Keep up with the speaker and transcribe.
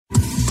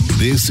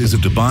This is a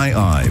Dubai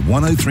Eye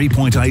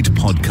 103.8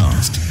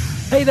 podcast.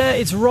 Hey there,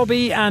 it's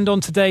Robbie, and on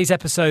today's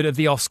episode of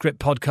the Off Script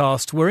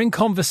podcast, we're in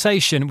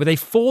conversation with a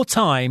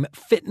four-time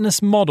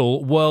fitness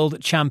model world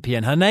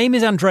champion. Her name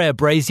is ANDREIA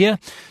BRAZIER.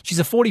 She's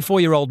a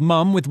 44-year-old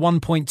mum with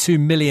 1.2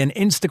 million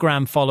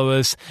Instagram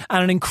followers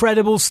and an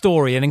incredible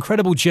story, an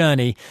incredible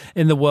journey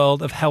in the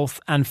world of health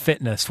and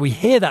fitness. We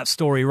hear that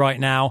story right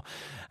now,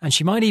 and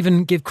she might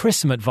even give Chris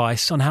some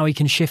advice on how he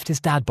can shift his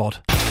dad bod.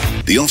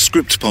 The Off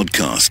Script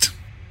podcast.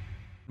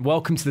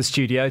 Welcome to the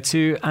studio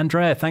to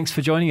ANDREIA. Thanks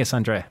for joining us,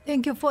 ANDREIA.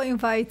 Thank you for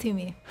inviting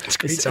me. It's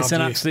great It's to have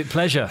an you. absolute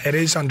pleasure. It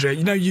is, ANDREIA.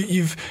 You know,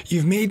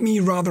 you've made me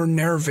rather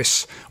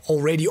nervous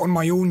already on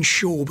my own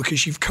show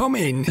because you've come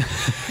in,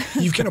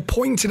 you've kind of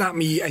pointed at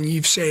me and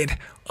you've said,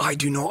 I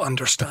do not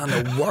understand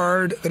a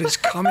word that is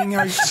coming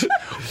out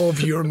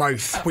of your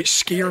mouth, which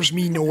scares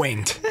me no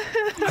end.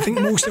 I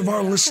think most of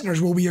our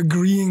listeners will be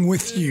agreeing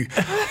with you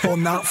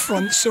on that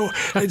front. So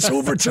it's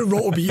over to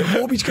Robbie.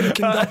 Robbie's going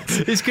to conduct.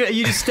 It's good. Are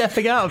you just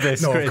stepping out of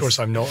this, No, Chris? of course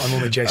I'm not. I'm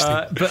only jesting.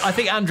 But I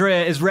think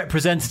ANDREIA is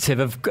representative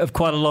of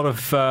quite a lot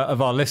of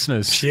our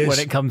listeners She is. when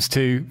it comes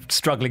to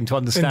struggling to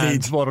understand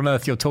Indeed. what on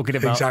earth you're talking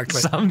about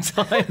Exactly.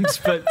 sometimes.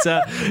 But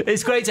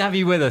it's great to have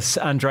you with us,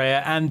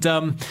 ANDREIA.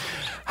 And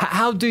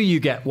how do you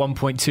get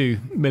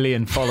 1.2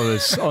 million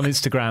followers on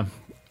Instagram?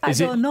 I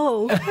don't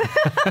know.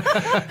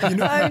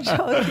 I'm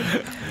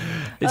joking.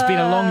 It's been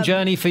a long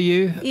journey for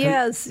you.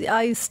 Yes,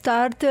 I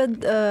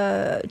started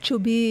to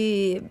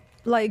be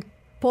like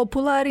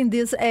popular in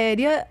this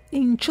area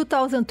in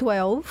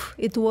 2012.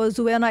 It was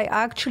when I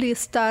actually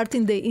started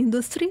in the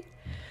industry.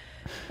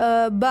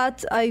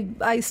 But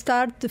I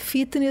started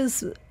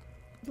fitness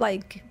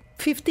like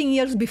 15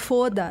 years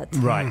before that.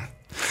 Right.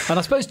 And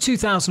I suppose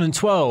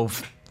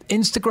 2012...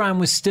 Instagram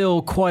was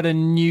still quite a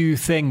new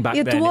thing back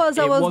then. I was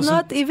wasn't-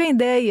 not even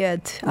there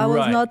yet. I was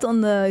Right. not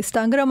on the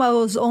Instagram. I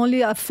was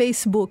only on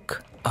Facebook.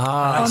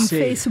 I On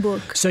see.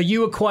 Facebook. So you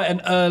were quite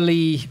an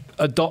early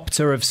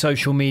adopter of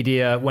social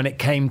media when it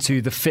came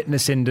to the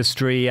fitness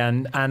industry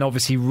and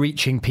obviously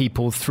reaching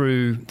people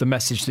through the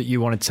message that you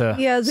wanted to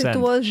Yes, send. it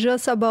was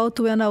just about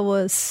when I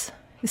was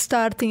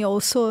starting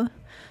also.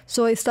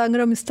 So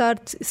Instagram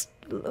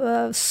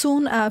started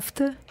soon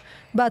after,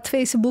 but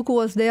Facebook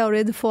was there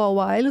already for a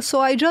while.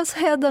 So I just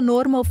had a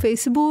normal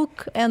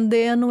Facebook, and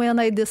then when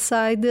I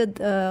decided,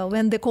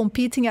 when the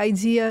competing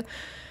idea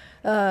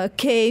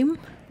came,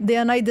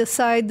 then I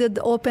decided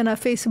to open a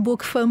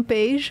Facebook fan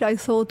page. I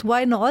thought,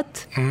 why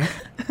not?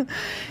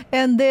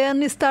 And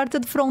then it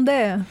started from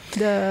there.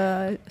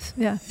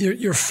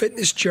 Your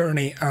fitness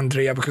journey,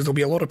 ANDREIA, because there'll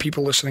be a lot of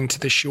people listening to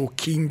this show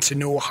keen to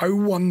know how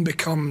one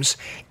becomes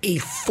a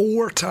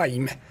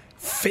four-time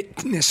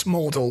fitness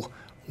model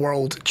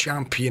world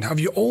champion. Have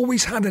you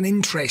always had an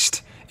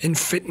interest in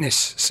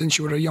fitness since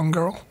you were a young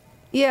girl?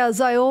 Yes,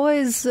 I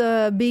always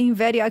been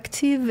very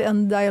active,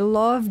 and I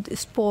loved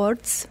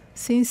sports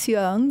since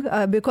young.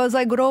 Because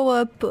I grew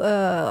up,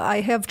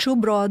 I have two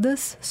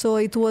brothers, so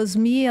it was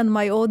me and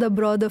my older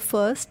brother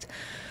first.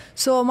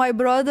 So my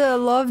brother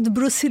loved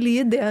Bruce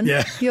Lee then,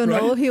 he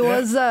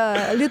was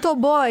a little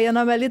boy and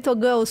I'm a little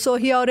girl. So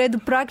he already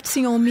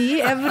practicing on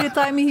me. Every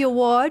time he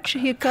watch,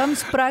 he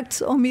comes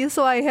practice on me.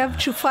 So I have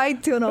to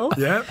fight,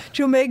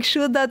 to make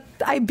sure that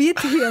I beat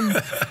him.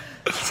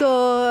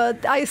 So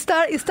I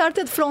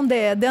started from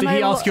there. Then Did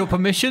he ask your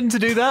permission to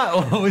do that,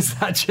 or was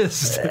that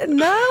just...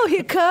 No,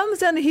 he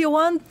comes and he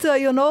wants,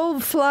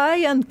 fly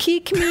and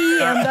kick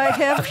me, and I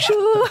have to...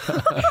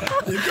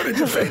 You've got to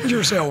defend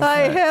yourself.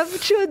 I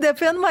have to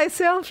defend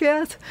myself,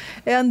 yes.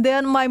 And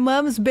then my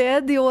mom's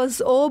bed, it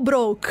was all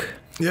broke.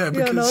 Yeah,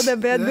 because... the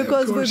bed,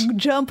 because we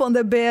jump on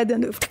the bed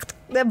and...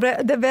 The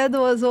bed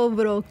was all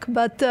broke.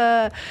 But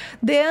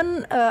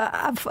then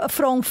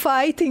from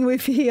fighting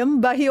with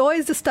him, but he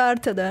always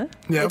started.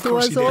 Yeah, it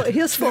was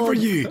his fault. Never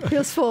you.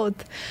 His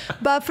fault.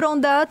 But from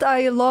that,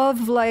 I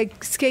love like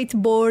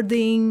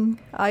skateboarding.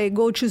 I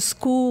go to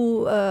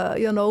school,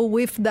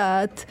 with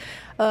that.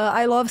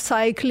 I love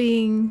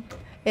cycling.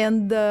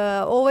 And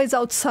always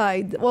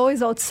outside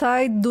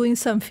doing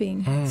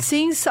something.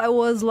 Since I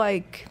was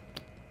like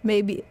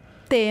maybe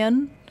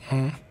 10.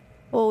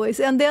 Always.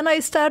 And then I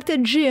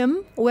started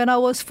gym when I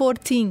was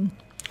 14.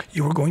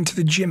 You were going to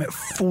the gym at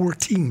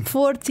 14?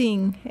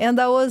 14. And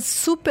I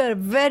was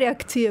very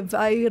active.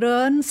 I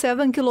run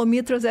 7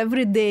 kilometers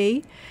every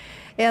day.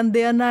 And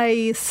then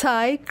I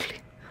cycle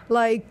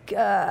like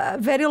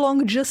very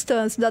long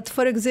distance that,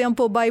 for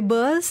example, by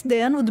bus,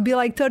 then would be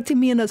like 30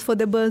 minutes for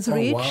the bus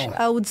reach. Wow.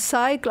 I would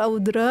cycle, I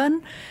would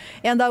run.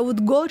 And I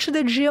would go to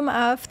the gym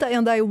after,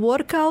 and I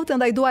work out,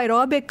 and I do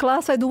aerobic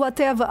class, I do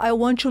whatever. I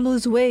want to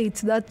lose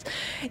weight.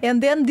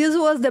 And then this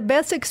was the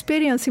best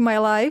experience in my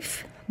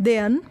life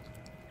then,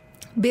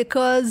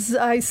 because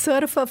I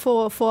surfed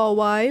for a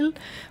while,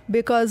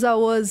 because I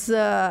was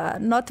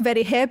not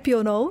very happy,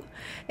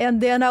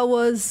 And then I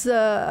was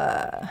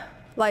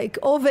like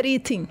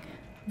overeating,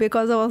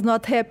 because I was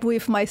not happy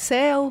with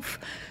myself.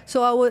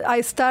 So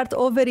I start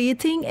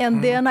overeating,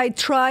 and then I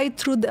tried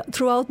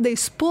throughout the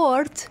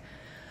sport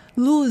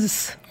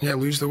lose. Yeah,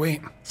 lose the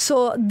weight.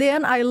 So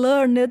then I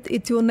learned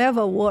it will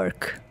never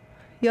work,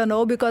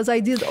 because I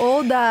did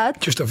all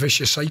that. Just a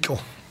vicious cycle,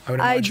 I would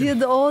imagine. I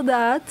did all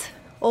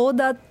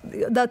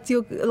that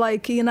you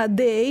like in a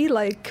day,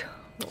 like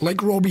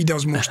Robbie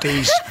does most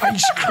days.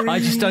 Ice cream. I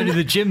just don't do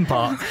the gym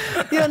part.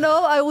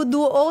 I would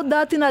do all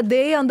that in a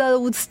day and I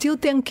would still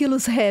 10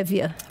 kilos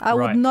heavier. I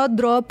would not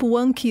drop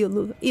 1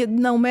 kilo.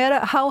 No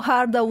matter how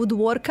hard I would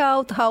work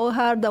out, how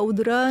hard I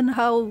would run,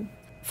 how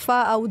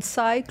far I would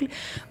cycle.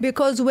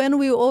 Because when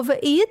we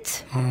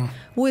overeat,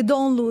 we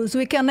don't lose.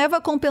 We can never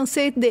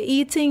compensate the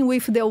eating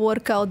with the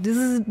workout. This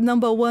is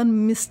number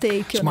one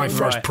mistake. It's my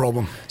first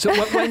problem. So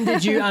when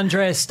did you,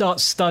 Andrea, start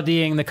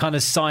studying the kind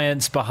of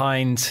science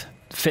behind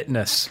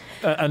fitness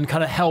and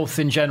kind of health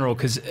in general?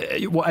 Because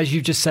as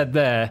you just said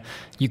there,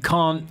 you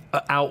can't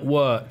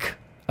outwork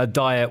a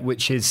diet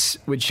which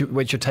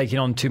you're taking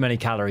on too many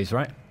calories,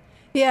 right?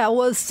 Yeah,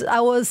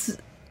 I was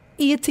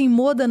eating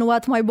more than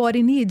what my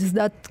body needs.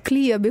 That's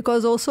clear,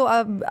 because also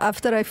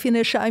after I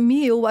finish a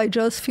meal, I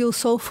just feel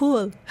so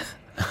full.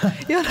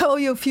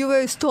 You feel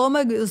your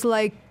stomach is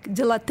like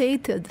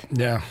dilated.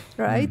 Yeah.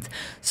 Right?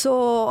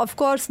 So, of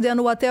course,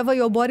 then whatever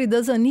your body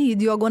doesn't need,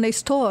 you're going to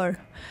store.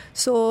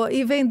 So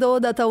even though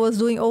that I was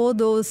doing all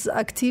those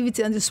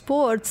activities and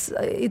sports,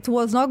 it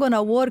was not going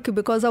to work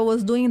because I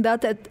was doing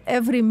that at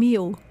every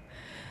meal.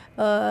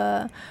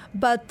 This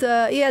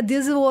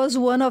was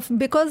one of,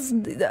 because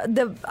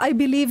I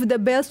believe the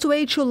best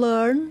way to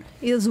learn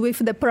is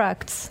with the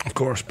practice. Of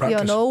course,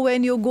 practice.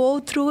 When you go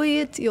through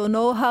it, you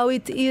know how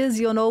it is,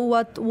 you know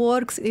what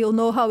works, you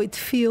know how it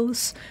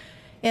feels.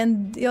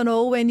 And,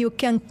 when you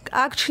can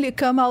actually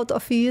come out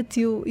of it,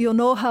 you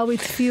know how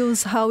it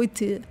feels, how it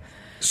is.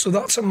 So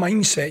that's a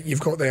mindset you've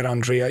got there,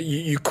 Andrea.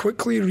 You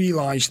quickly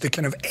realise the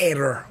kind of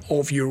error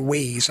of your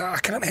ways. I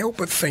can't help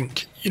but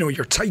think,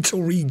 your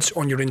title reads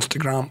on your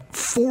Instagram,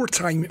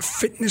 4-time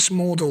fitness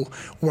model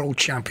world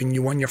champion.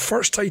 You won your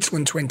first title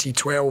in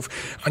 2012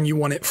 and you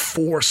won it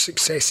 4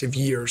 successive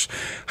years.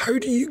 How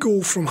do you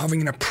go from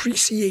having an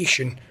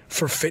appreciation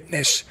for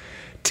fitness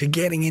to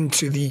getting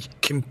into the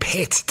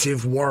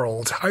competitive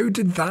world? How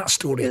did that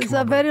story come about? It's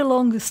a very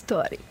long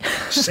story.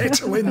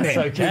 Settle in then.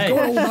 Okay. We've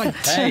got all night.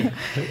 Hey.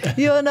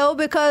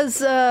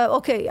 Because,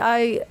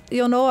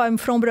 I'm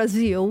from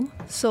Brazil.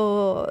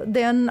 So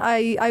then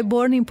I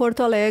born in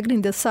Porto Alegre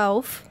in the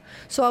south.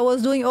 So I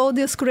was doing all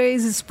this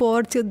crazy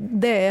sport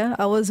there.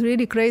 I was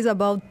really crazy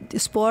about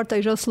sport. I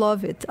just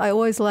love it. I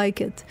always like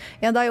it.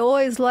 And I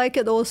always like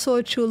it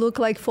also to look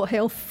like for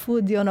health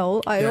food,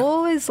 I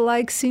always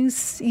like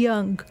since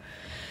young.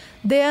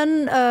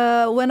 Then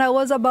when I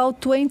was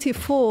about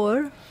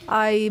 24,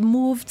 I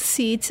moved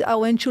seats. I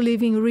went to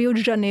live in Rio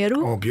de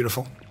Janeiro. Oh,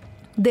 beautiful.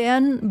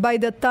 Then by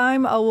the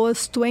time I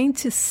was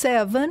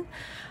 27,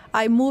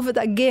 I moved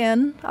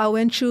again. I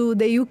went to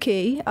the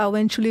UK. I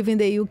went to live in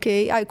the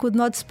UK. I could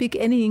not speak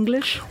any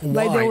English,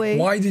 by the way.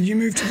 Why did you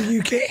move to the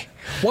UK?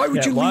 Why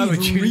would you leave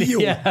Rio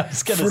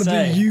for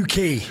the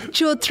UK?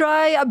 To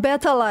try a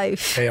better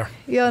life. Fair.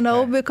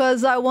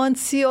 Because I want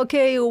to see,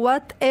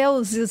 what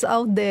else is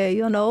out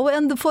there,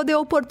 and for the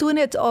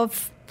opportunity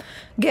of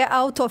get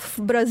out of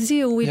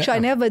Brazil, which I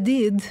never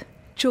did,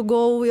 to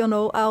go,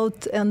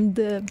 out and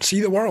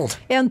see the world.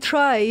 And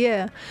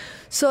try,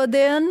 So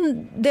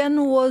then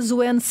was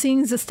when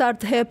things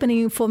started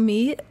happening for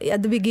me.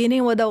 At the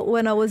beginning,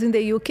 when I was in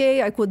the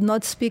UK, I could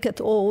not speak at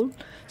all.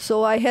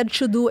 So I had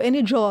to do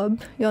any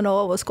job. I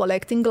was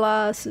collecting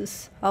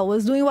glasses. I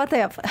was doing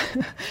whatever.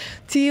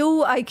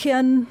 Till I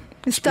can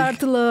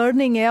start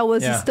learning. I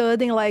was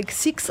studying like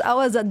 6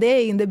 hours a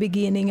day in the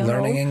beginning.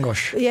 Learning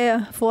English.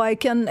 Yeah, for I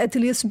can at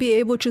least be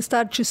able to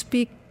start to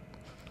speak.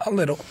 A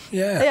little,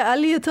 Yeah, a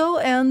little,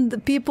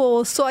 and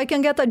people, so I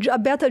can get a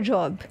better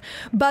job.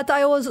 But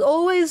I was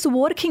always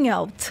working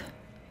out.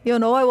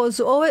 I was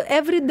always,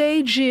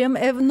 everyday gym,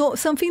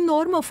 something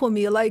normal for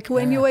me, like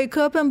when you wake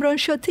up and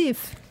brush your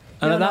teeth.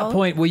 And at that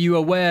point, were you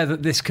aware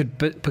that this could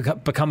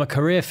become a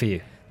career for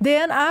you?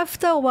 Then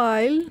after a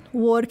while,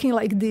 working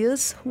like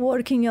this,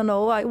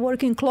 I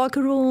work in clock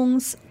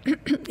rooms,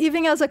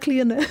 even as a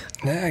cleaner,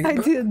 I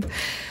did.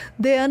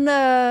 Then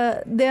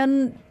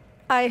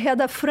I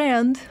had a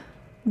friend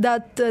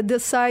that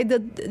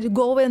decided to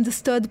go and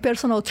study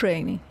personal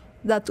training.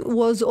 That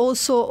was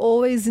also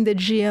always in the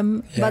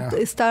gym, but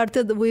it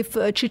started with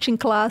teaching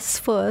class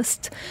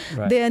first.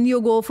 Right. Then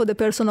you go for the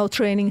personal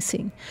training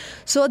thing.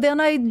 So then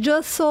I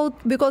just thought,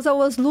 because I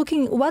was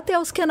looking, what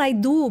else can I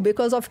do?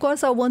 Because of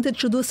course I wanted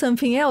to do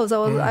something else.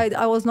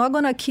 I was not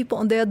going to keep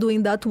on there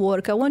doing that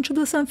work. I want to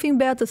do something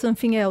better,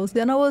 something else.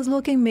 Then I was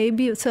looking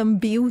maybe some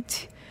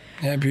beauty.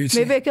 Yeah, beauty.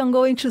 Maybe I can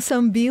go into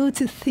some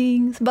beauty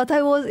things, but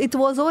it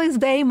was always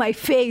there in my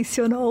face, This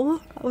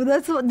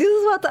is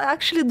what I'm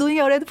actually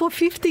doing already for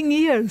 15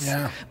 years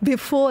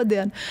before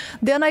then.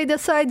 Then I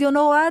decided,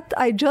 what?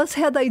 I just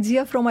had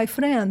idea from my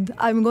friend.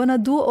 I'm going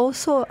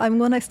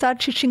to start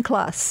teaching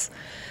class.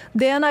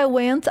 Then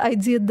I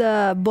did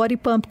the body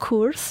pump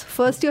course.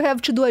 First, you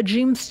have to do a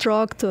gym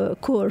instructor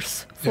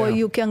course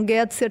you can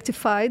get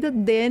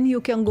certified. Then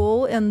you can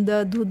go and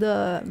do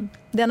the...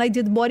 Then I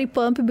did body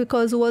pump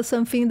because it was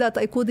something that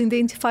I could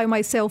identify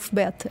myself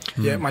better.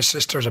 Yeah, my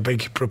sister's a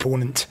big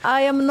proponent.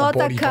 I am not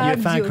a cardio. Are you a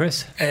fan,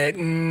 Chris?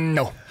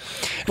 No.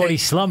 Body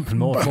slump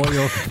more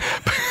your...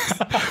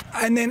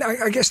 And then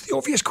I guess the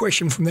obvious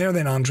question from there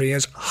then, Andrea,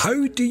 is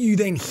how do you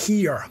then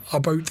hear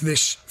about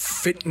this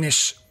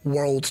fitness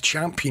world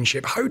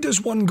championship? How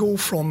does one go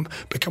from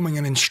becoming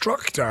an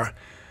instructor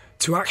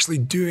to actually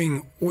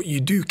doing what you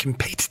do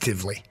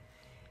competitively?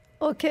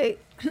 Okay,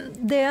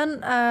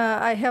 then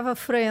I have a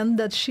friend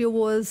that she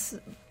was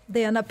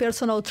then a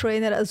personal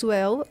trainer as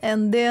well.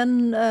 And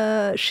then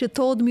she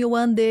told me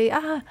one day,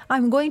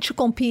 I'm going to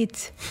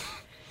compete.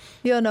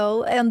 You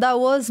know, and I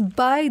was,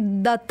 by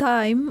that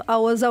time, I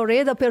was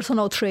already a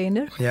personal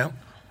trainer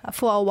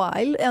for a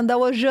while. And I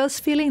was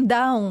just feeling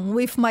down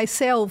with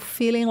myself,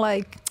 feeling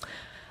like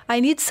I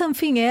need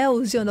something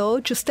else, you know,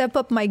 to step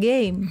up my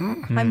game.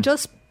 Mm-hmm. I'm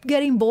just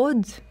getting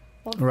bored.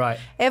 Right.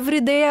 Every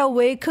day I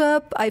wake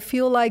up, I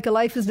feel like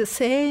life is the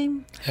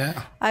same.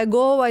 Yeah. I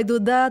go, I do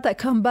that, I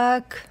come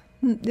back.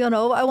 You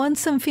know, I want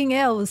something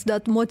else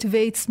that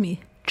motivates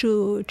me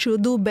to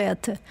do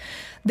better.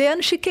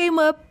 Then she came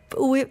up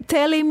with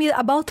telling me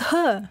about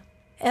her.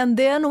 And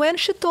then when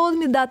she told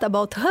me that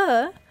about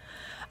her,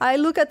 I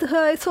look at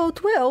her, I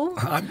thought, well,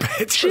 I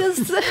bet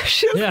she's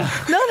yeah.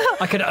 No.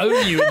 I could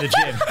own you in the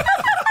gym.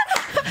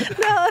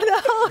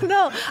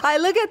 No. I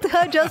look at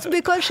her just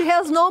because she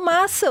has no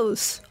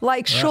muscles,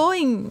 like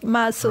showing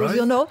muscles,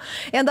 you know.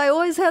 And I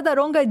always had a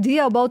wrong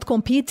idea about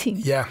competing.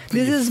 Yeah.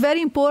 This is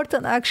very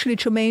important actually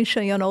to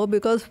mention, you know,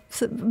 because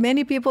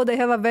many people, they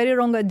have a very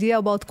wrong idea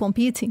about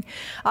competing.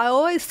 I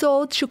always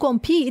thought to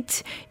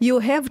compete, you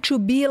have to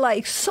be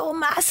like so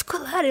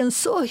muscular and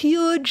so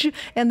huge.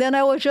 And then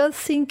I was just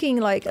thinking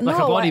like a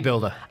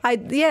bodybuilder.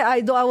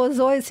 I was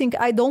always thinking,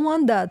 I don't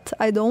want that.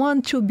 I don't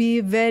want to be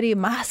very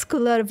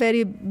muscular,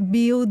 very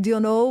build, you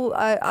know.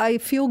 I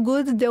feel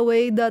good the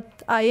way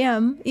that I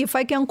am. If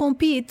I can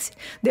compete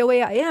the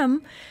way I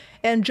am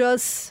and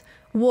just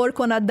work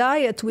on a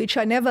diet, which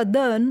I never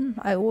done,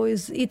 I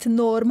always eat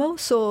normal.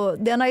 So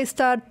then I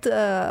start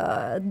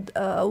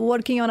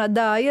working on a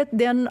diet.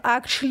 Then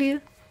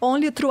actually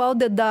only throughout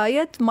the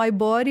diet, my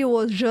body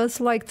was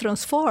just like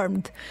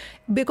transformed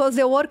because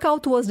the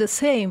workout was the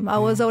same. I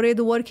was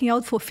already working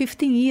out for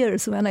 15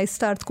 years when I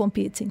started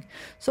competing.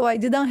 So I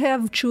didn't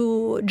have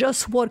to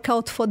just work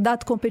out for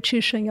that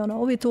competition, you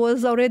know, it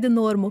was already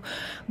normal.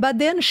 But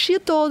then she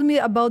told me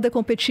about the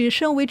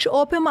competition, which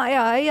opened my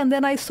eye. And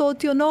then I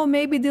thought, you know,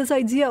 maybe this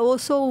idea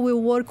also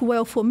will work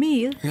well for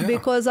me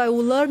because I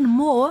will learn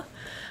more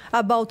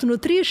about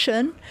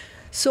nutrition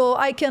so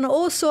I can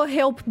also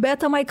help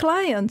better my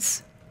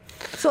clients.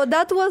 So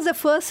that was the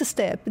first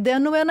step.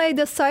 Then when I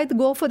decided to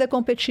go for the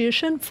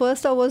competition,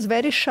 first I was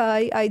very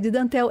shy. I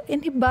didn't tell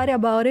anybody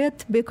about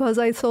it because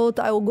I thought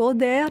I will go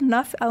there,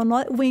 I'll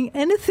not win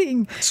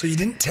anything. So you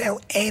didn't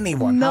tell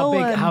anyone?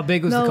 How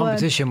big was the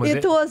competition?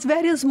 It was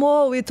very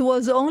small. It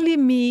was only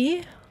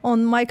me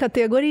on my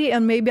category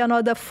and maybe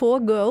another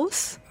 4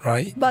 girls.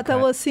 Right. But I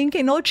was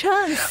thinking, no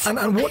chance.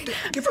 And what?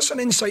 Give us an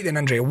insight then,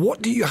 Andrea.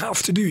 What do you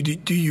have to do?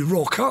 Do you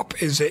rock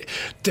up? Is it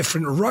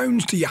different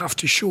rounds? Do you have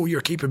to show your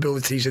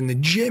capabilities in the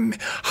gym?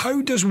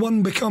 How does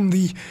one become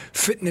the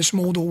fitness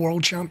model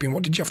world champion?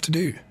 What did you have to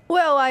do?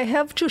 Well, I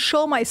have to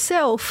show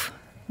myself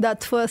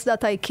that first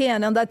that I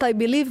can and that I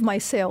believe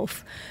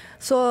myself.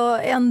 So,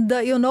 and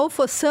you know,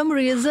 for some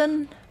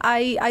reason,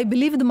 I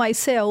believed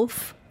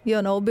myself. You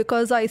know,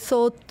 because I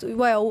thought,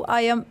 well,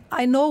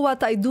 I know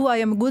what I do. I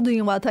am good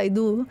in what I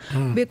do.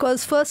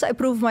 Because first I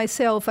prove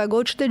myself. I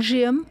go to the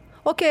gym.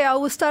 Okay, I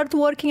will start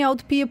working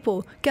out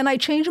people. Can I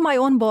change my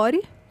own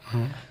body?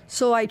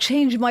 So I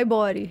changed my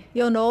body.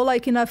 You know,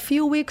 like in a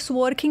few weeks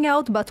working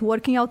out, but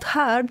working out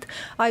hard,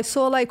 I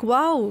saw like,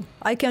 wow,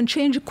 I can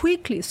change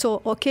quickly.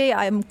 So, okay,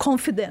 I'm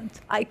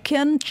confident. I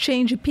can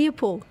change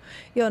people.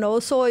 You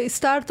know, so I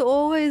start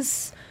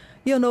always...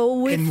 You know,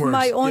 with inwards,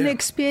 my own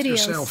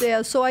experience. yourself.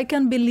 Yeah, so I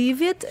can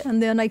believe it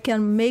and then I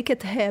can make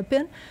it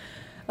happen.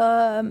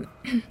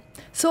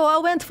 So I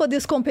went for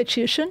this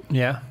competition.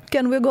 Yeah.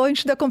 Can we go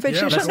into the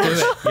competition? Yeah,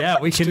 let's do it. Yeah,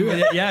 we can.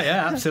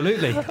 Yeah,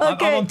 absolutely.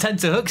 Okay. I'm on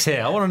tenterhooks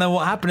here. I want to know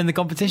what happened in the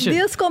competition.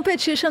 This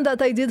competition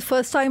that I did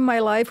first time in my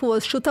life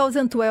was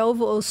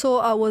 2012. Also,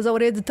 I was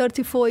already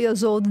 34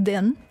 years old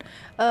then.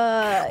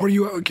 Were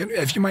you,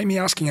 if you mind me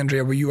asking,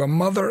 Andrea, were you a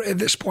mother at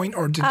this point,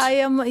 or did I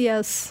am?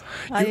 Yes,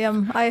 I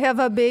am. I have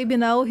a baby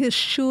now. He's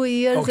 2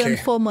 years and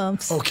 4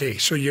 months. Okay,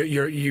 so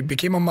you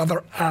became a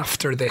mother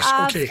after this.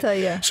 After,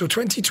 yeah. So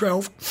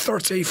 2012,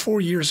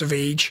 34 years of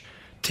age.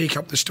 Take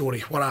up the story.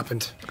 What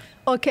happened?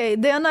 Okay,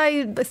 then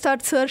I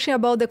started searching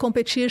about the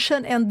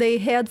competition, and they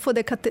had for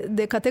the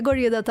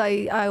category that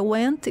I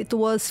went, it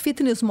was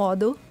fitness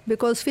model,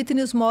 because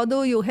fitness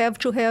model, you have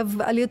to have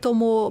a little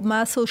more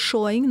muscle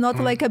showing, not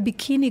like a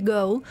bikini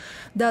girl,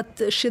 that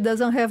she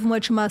doesn't have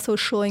much muscle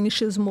showing,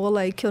 she's more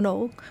like, you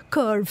know,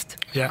 curved.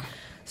 Yeah.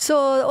 So,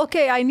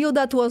 okay, I knew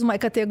that was my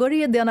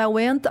category. Then I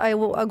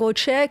go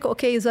check,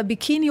 okay, it's a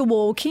bikini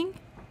walking.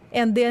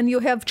 And then you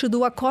have to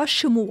do a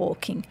costume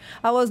walking.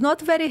 I was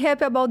not very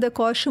happy about the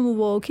costume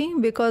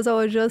walking because I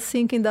was just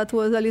thinking that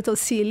was a little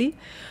silly.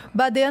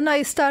 But then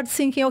I start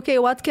thinking, okay,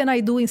 what can I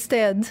do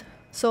instead?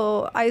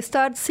 So I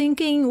start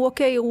thinking,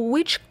 okay,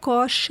 which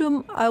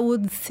costume I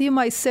would see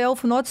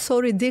myself not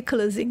so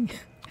ridiculous in.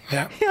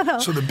 Yeah.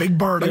 So the Big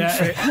Bird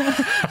outfit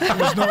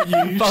was not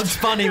used. Bugs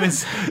Bunny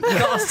was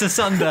cast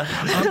asunder.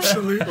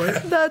 Absolutely.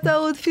 That I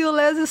would feel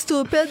less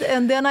stupid.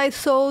 And then I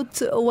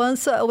thought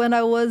once when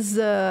I was...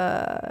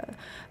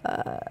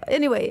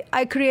 anyway,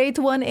 I create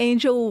one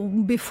angel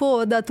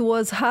before that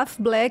was half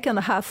black and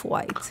half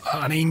white.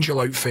 An angel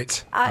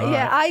outfit.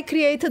 I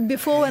created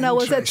before when I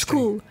was at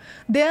school.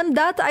 Then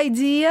that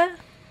idea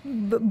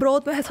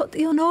brought me, I thought,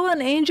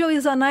 an angel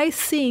is a nice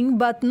thing,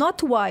 but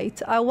not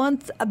white. I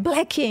want a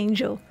black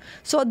angel.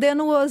 So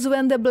then was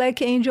when the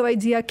black angel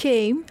idea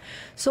came.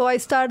 So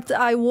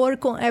I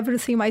work on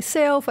everything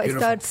myself. I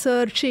start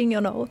searching,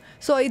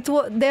 So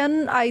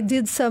then I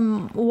did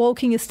some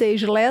walking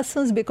stage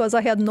lessons because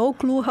I had no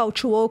clue how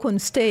to walk on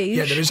stage.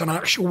 Yeah, there is an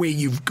actual way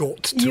you've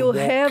got to walk.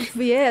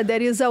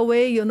 There is a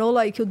way,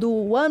 like you do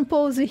one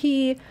pose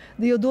here,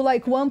 you do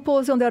like one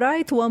pose on the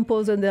right, one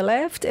pose on the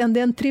left, and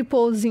then 3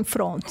 poses in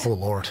front. Oh,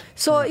 Lord.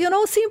 So,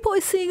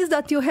 simple things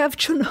that you have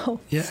to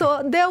know. Yeah.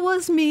 So there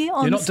was me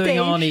on stage. You're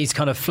not doing Arnie's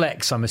kind of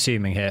flex, I'm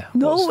assuming, here.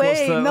 No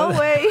way.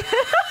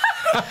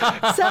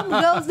 Some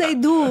girls, they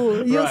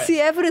do. You see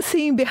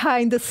everything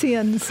behind the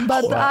scenes.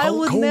 But I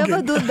would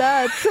never do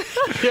that.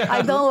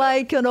 I don't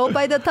like,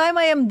 by the time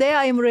I am there,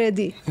 I am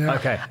ready. Yeah.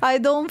 Okay. I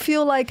don't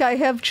feel like I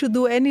have to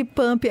do any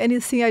pump,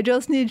 anything. I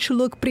just need to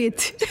look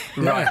pretty.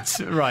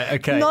 Right,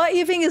 okay. Not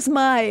even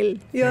smile,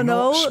 You're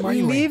not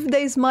smiling. Leave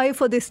the smile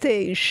for the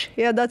stage.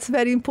 Yeah, that's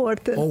very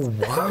important. Oh,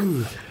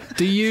 wow.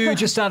 Do you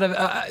just out of,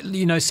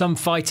 some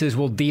fighters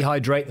will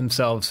dehydrate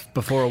themselves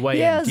before a weigh-in?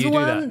 Yes, do you do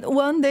that?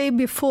 One day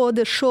before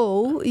the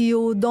show,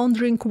 you don't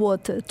drink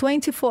water.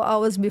 24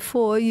 hours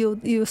before,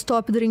 you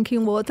stop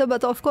drinking water.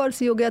 But of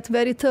course, you get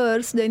very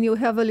thirsty, then you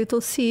have a little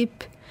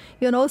sip.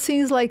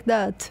 Things like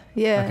that.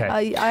 Yeah,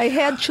 okay. I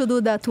had to do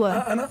that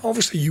one. And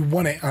obviously you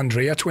won it,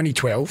 Andrea,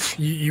 2012.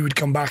 You would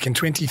come back in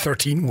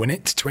 2013, win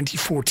it.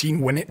 2014,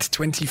 win it.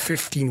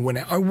 2015, win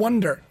it. I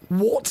wonder,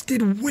 what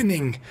did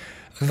winning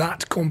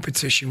that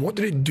competition, what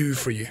did it do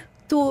for you?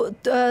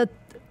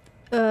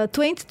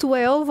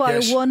 2012,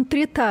 yes. I won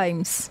 3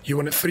 times. You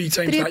won it 3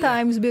 times? 3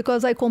 times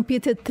because I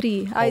competed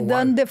 3. I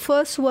done the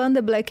first one,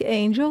 the Black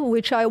Angel,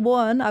 which I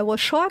won. I was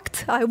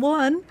shocked. I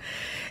won.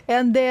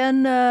 And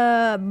then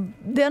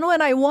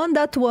when I won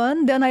that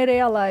one, then I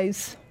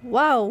realized,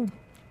 wow,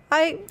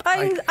 I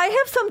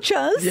have some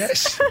chance.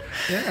 Yes.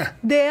 Yeah.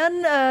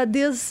 Then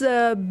this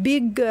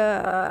big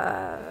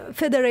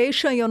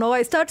federation,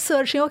 I start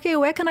searching, okay,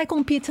 where can I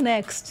compete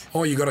next?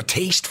 Oh, you got a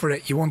taste for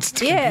it. You wanted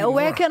to compete more.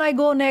 Where can I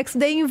go next?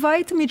 They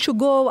invite me to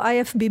go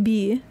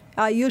IFBB.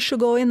 I used to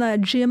go in a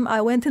gym.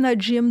 I went in a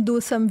gym, do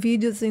some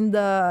videos in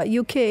the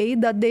UK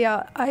that they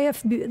are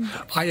IFBB.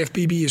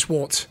 IFBB is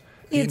what?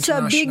 It's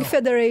a big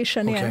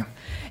federation, okay.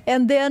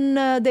 And then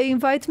they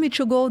invite me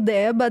to go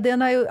there, but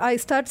then I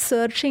start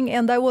searching,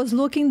 and I was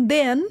looking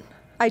then.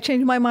 I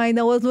changed my mind.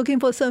 I was looking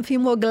for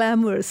something more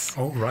glamorous.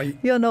 Oh, right.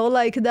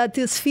 Like that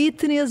is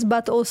fitness,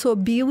 but also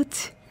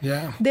beauty.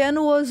 Yeah. Then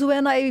was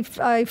when I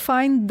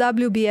find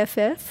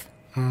WBFF.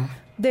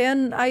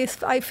 Then I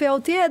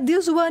felt,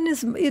 this one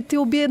it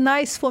will be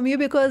nice for me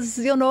because,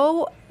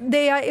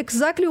 they are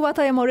exactly what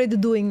I am already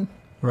doing.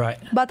 Right.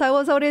 But I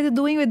was already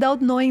doing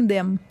without knowing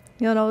them.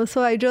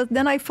 So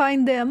then I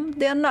find them.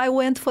 Then I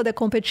went for the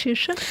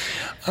competition.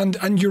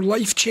 And your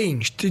life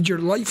changed. Did your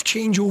life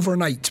change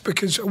overnight?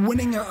 Because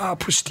winning a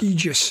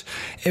prestigious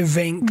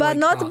event but like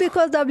not that,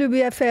 because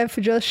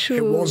WBFF just should.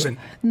 It wasn't.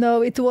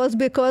 No, it was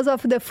because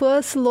of the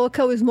first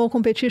local small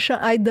competition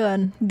I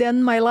done.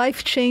 Then my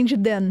life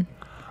changed then.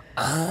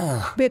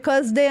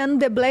 Because then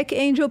the Black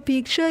Angel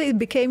picture, it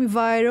became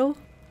viral.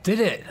 Did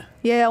it?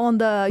 Yeah, on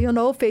the,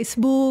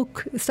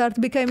 Facebook, it started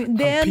becoming,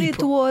 then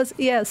it was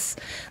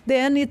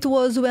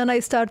when I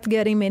started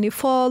getting many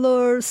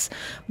followers.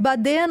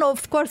 But then,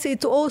 of course,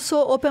 it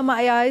also opened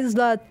my eyes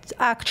that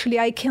actually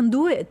I can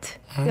do it,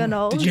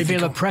 Did you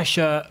feel a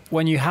pressure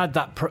when you had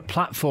that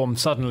platform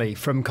suddenly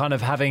from kind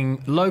of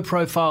having low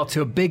profile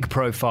to a big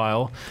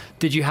profile?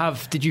 Did you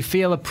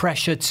feel a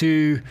pressure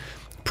to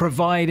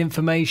provide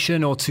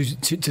information or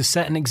to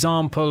set an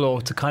example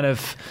or to kind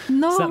of,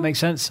 does that make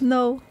sense?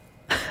 No.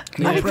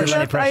 I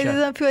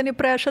didn't feel any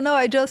pressure. No,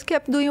 I just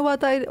kept doing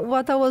what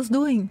I was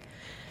doing,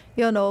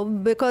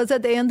 because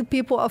at the end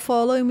people are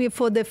following me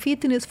for the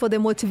fitness, for the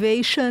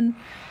motivation,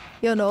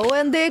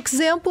 and the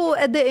example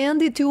at the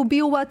end, it will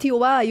be what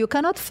you are. You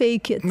cannot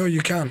fake it. No, you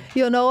can't.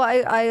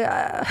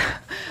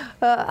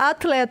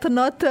 Athlete,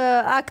 not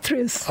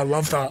actress. I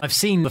love that. I've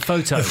seen the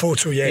photo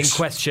yes. in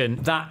question.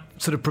 That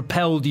sort of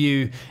propelled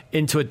you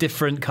into a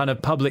different kind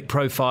of public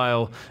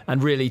profile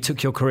and really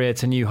took your career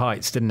to new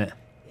heights, didn't it?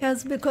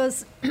 Yes,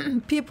 because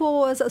people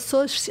was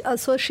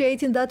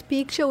associating that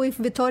picture with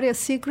Victoria's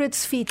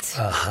Secret's feet.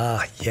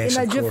 Aha, yes,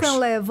 in a of different course.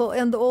 level.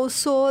 And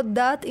also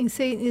that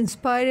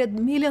inspired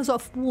millions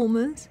of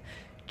women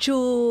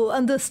to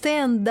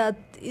understand that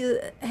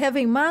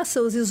having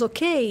muscles is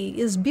okay,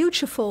 is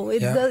beautiful.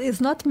 It's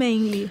not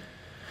mainly.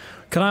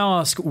 Can I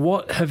ask,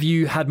 what have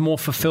you had more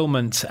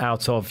fulfillment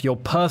out of? Your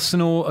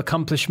personal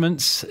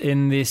accomplishments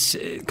in these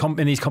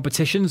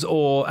competitions,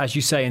 or, as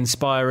you say,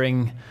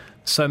 inspiring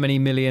so many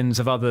millions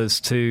of others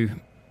to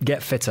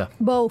get fitter?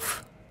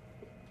 Both.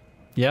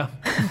 Yeah?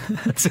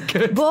 That's a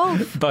good...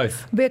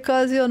 Both.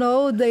 Because,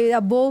 they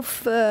are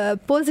both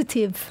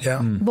positive,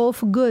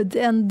 both good,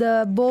 and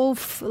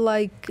both,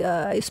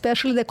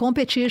 especially the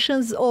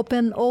competitions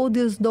open all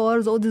these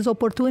doors, all these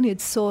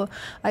opportunities. So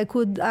I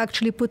could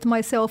actually put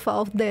myself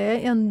out there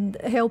and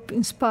help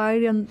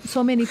inspire and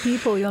so many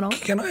people,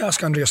 Can I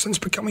ask, Andrea, since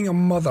becoming a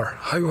mother,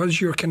 how has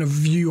your kind of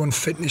view on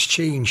fitness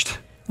changed?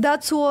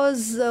 That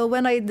was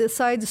when I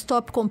decided to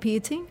stop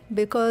competing,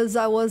 because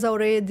I was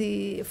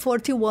already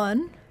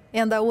 41.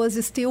 And I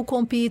was still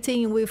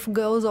competing with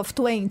girls of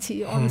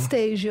 20 on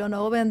stage,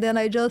 And then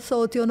I just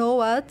thought, you know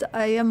what?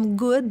 I am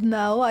good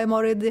now. I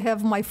already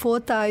have my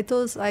 4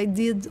 titles. I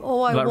did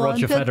all I wanted. Like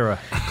Roger Federer.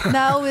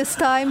 Now it's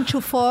time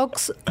to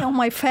focus on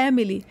my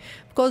family.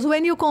 Because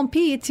when you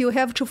compete, you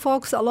have to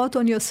focus a lot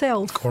on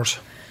yourself. Of course.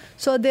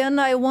 So then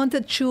I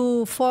wanted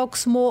to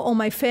focus more on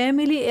my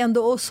family and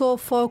also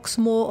focus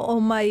more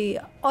on my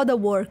other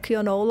work,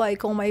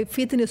 like on my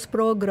fitness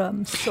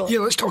programs. So. Yeah,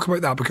 let's talk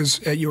about that,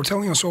 because you were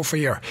telling us off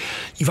air,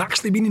 you've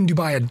actually been in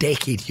Dubai a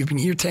decade. You've been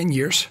here 10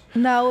 years.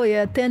 Now,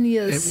 10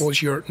 years. It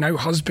was your now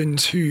husband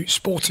who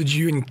spotted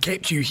you and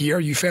kept you here.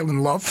 You fell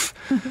in love.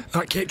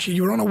 That kept you.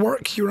 You were on a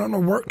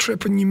work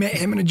trip and you met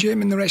him in a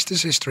gym, and the rest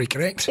is history,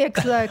 correct?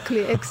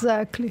 Exactly.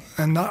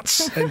 And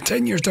that's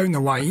 10 years down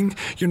the line.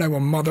 You're now a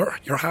mother.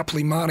 You're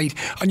happily married,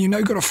 and you now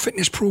got a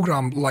fitness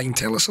program line.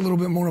 Tell us a little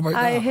bit more about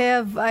that.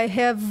 I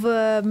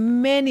have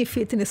many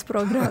fitness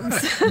programs.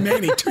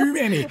 Too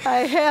many.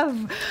 I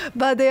have,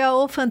 but they are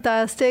all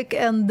fantastic,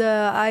 and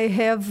I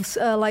have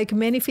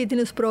many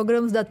fitness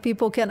programs that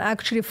people can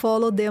actually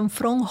follow them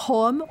from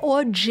home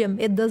or gym.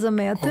 It doesn't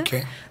matter.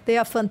 Okay. They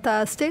are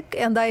fantastic,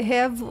 and I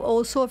have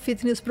also a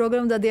fitness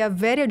program that they are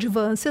very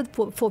advanced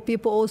for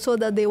people also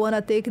that they want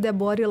to take their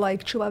body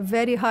to a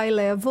very high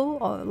level,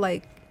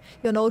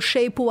 or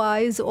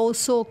shape-wise,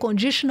 also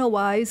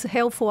conditional-wise,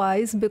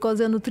 health-wise, because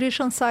the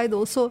nutrition side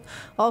also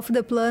of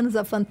the plans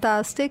are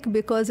fantastic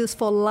because it's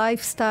for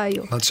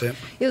lifestyle. That's it.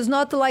 It's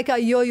not like a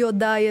yo-yo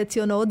diet,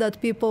 that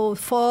people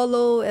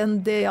follow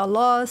and they are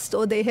lost,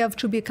 or they have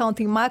to be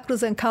counting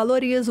macros and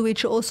calories,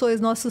 which also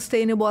is not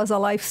sustainable as a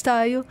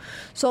lifestyle.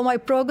 So my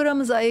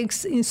programs are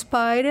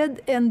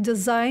inspired and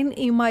designed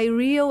in my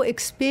real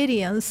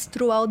experience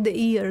throughout the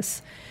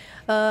years.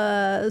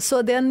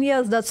 So then,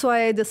 yes, that's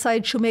why I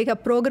decided to make a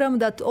program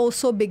that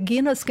also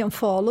beginners can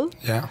follow.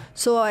 Yeah.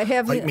 So I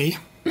have... Like me?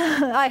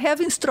 I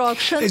have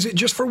instructions. Is it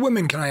just for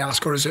women, can I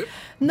ask, or is it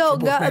No, for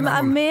both men and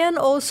a women? man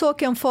also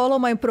can follow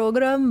my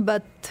program,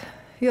 but...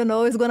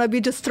 it's going to be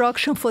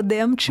destruction for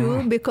them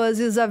too, because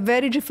it's a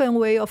very different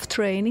way of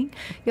training.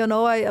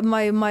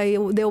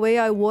 The way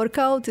I work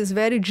out is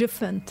very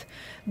different.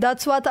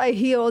 That's what I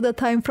hear all the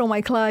time from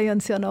my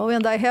clients,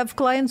 and I have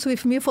clients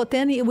with me for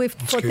 10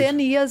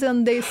 years,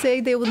 and they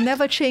say they will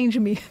never change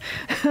me.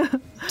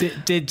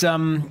 Did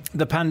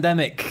the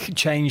pandemic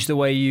change the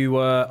way you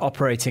were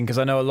operating? Because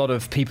I know a lot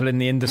of people in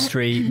the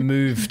industry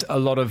moved a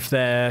lot of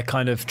their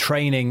kind of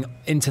training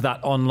into that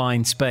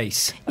online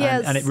space.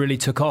 Yes. And it really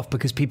took off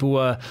because people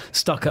were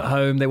stuck at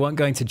home. They weren't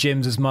going to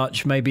gyms as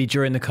much. Maybe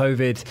during the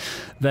COVID,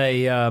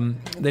 they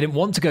didn't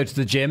want to go to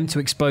the gym to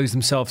expose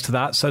themselves to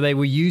that. So they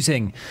were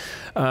using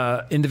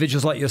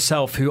individuals like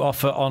yourself who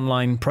offer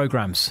online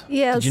programs.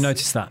 Yes. Did you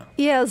notice that?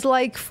 Yes,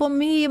 like for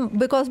me,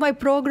 because my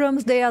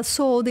programs, they are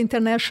sold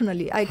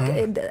internationally.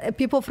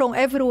 People from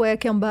everywhere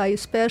can buy,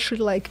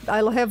 especially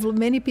I'll have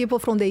many people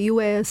from the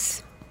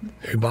US.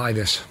 Who buy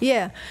this?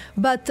 Yeah,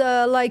 but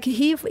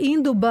here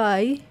in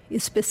Dubai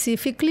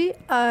specifically,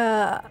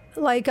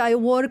 I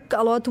work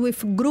a lot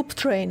with group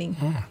training,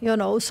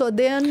 So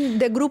then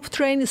the group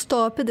training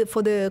stopped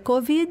for the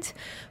COVID,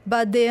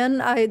 but then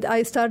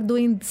I start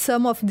doing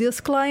some of these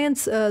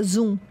clients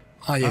Zoom.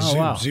 Zoom.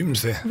 Wow.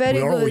 Zoom's there.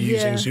 Very We're all good,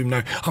 using yeah. Zoom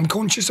now. I'm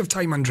conscious of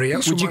time, Andrea.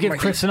 Would you give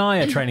Chris and I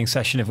a training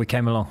session if we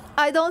came along?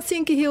 I don't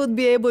think he would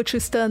be able to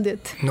stand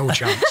it. No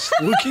chance.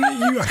 Looking at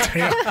you,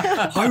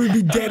 Andrea, I would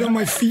be dead on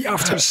my feet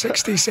after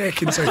 60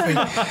 seconds, I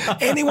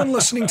think. Anyone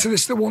listening to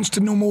this that wants to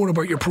know more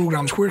about your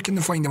programs, where can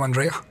they find them,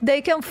 Andrea? They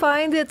can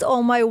find it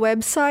on my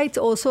website.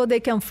 Also, they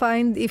can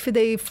find, if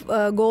they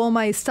go on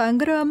my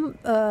Instagram,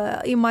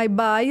 in my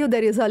bio,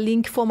 there is a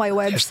link for my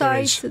website. Yes,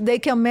 there is. They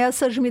can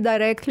message me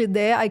directly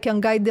there. I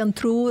can guide them went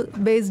through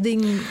based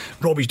in...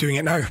 Robbie's doing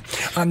it now.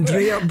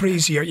 Andrea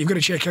Brazier, you've got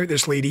to check out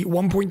this lady.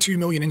 1.2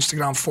 million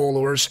Instagram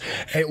followers.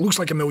 It looks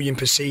like 1 million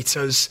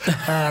pesetas,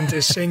 and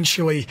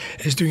essentially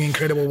is doing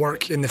incredible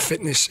work in the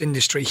fitness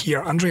industry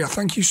here. Andrea,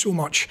 thank you so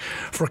much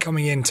for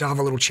coming in to have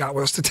a little chat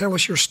with us, to tell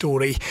us your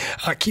story.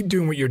 Keep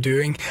doing what you're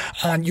doing,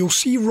 and you'll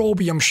see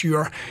Robbie, I'm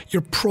sure.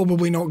 You're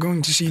probably not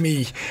going to see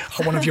me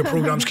at one of your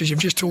programs because you've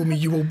just told me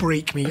you will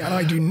break me, and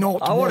I do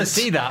not I want to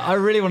see that. I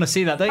really want to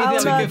see that. Don't you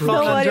think that'd be good fun,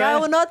 Don't worry, Andrea? I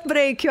will not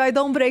break you. I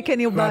don't break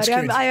anybody.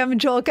 I am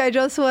joking. I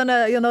just want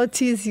to,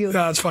 tease you.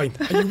 That's fine.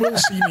 And you will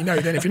see me now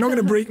then. If you're not going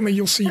to break me,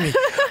 you'll see me.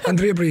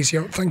 Andrea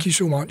Brazier, thank you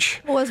so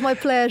much. It was my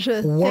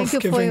pleasure. Thank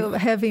you for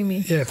having me.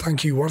 Yeah,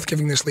 thank you. Worth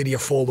giving this lady a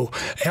follow.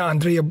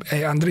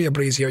 Andrea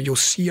Brazier, you'll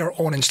see her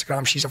on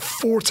Instagram. She's a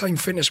 4-time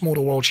fitness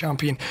model world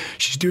champion.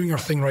 She's doing her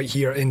thing right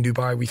here in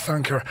Dubai. We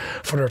thank her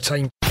for her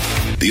time.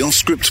 The Off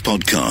Script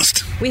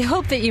Podcast. We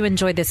hope that you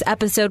enjoyed this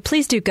episode.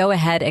 Please do go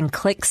ahead and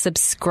click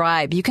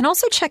subscribe. You can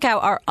also check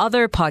out our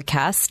other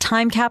podcasts,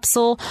 Time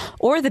Capsule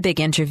or The Big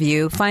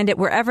Interview. Find it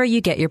wherever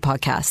you get your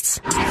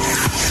podcasts.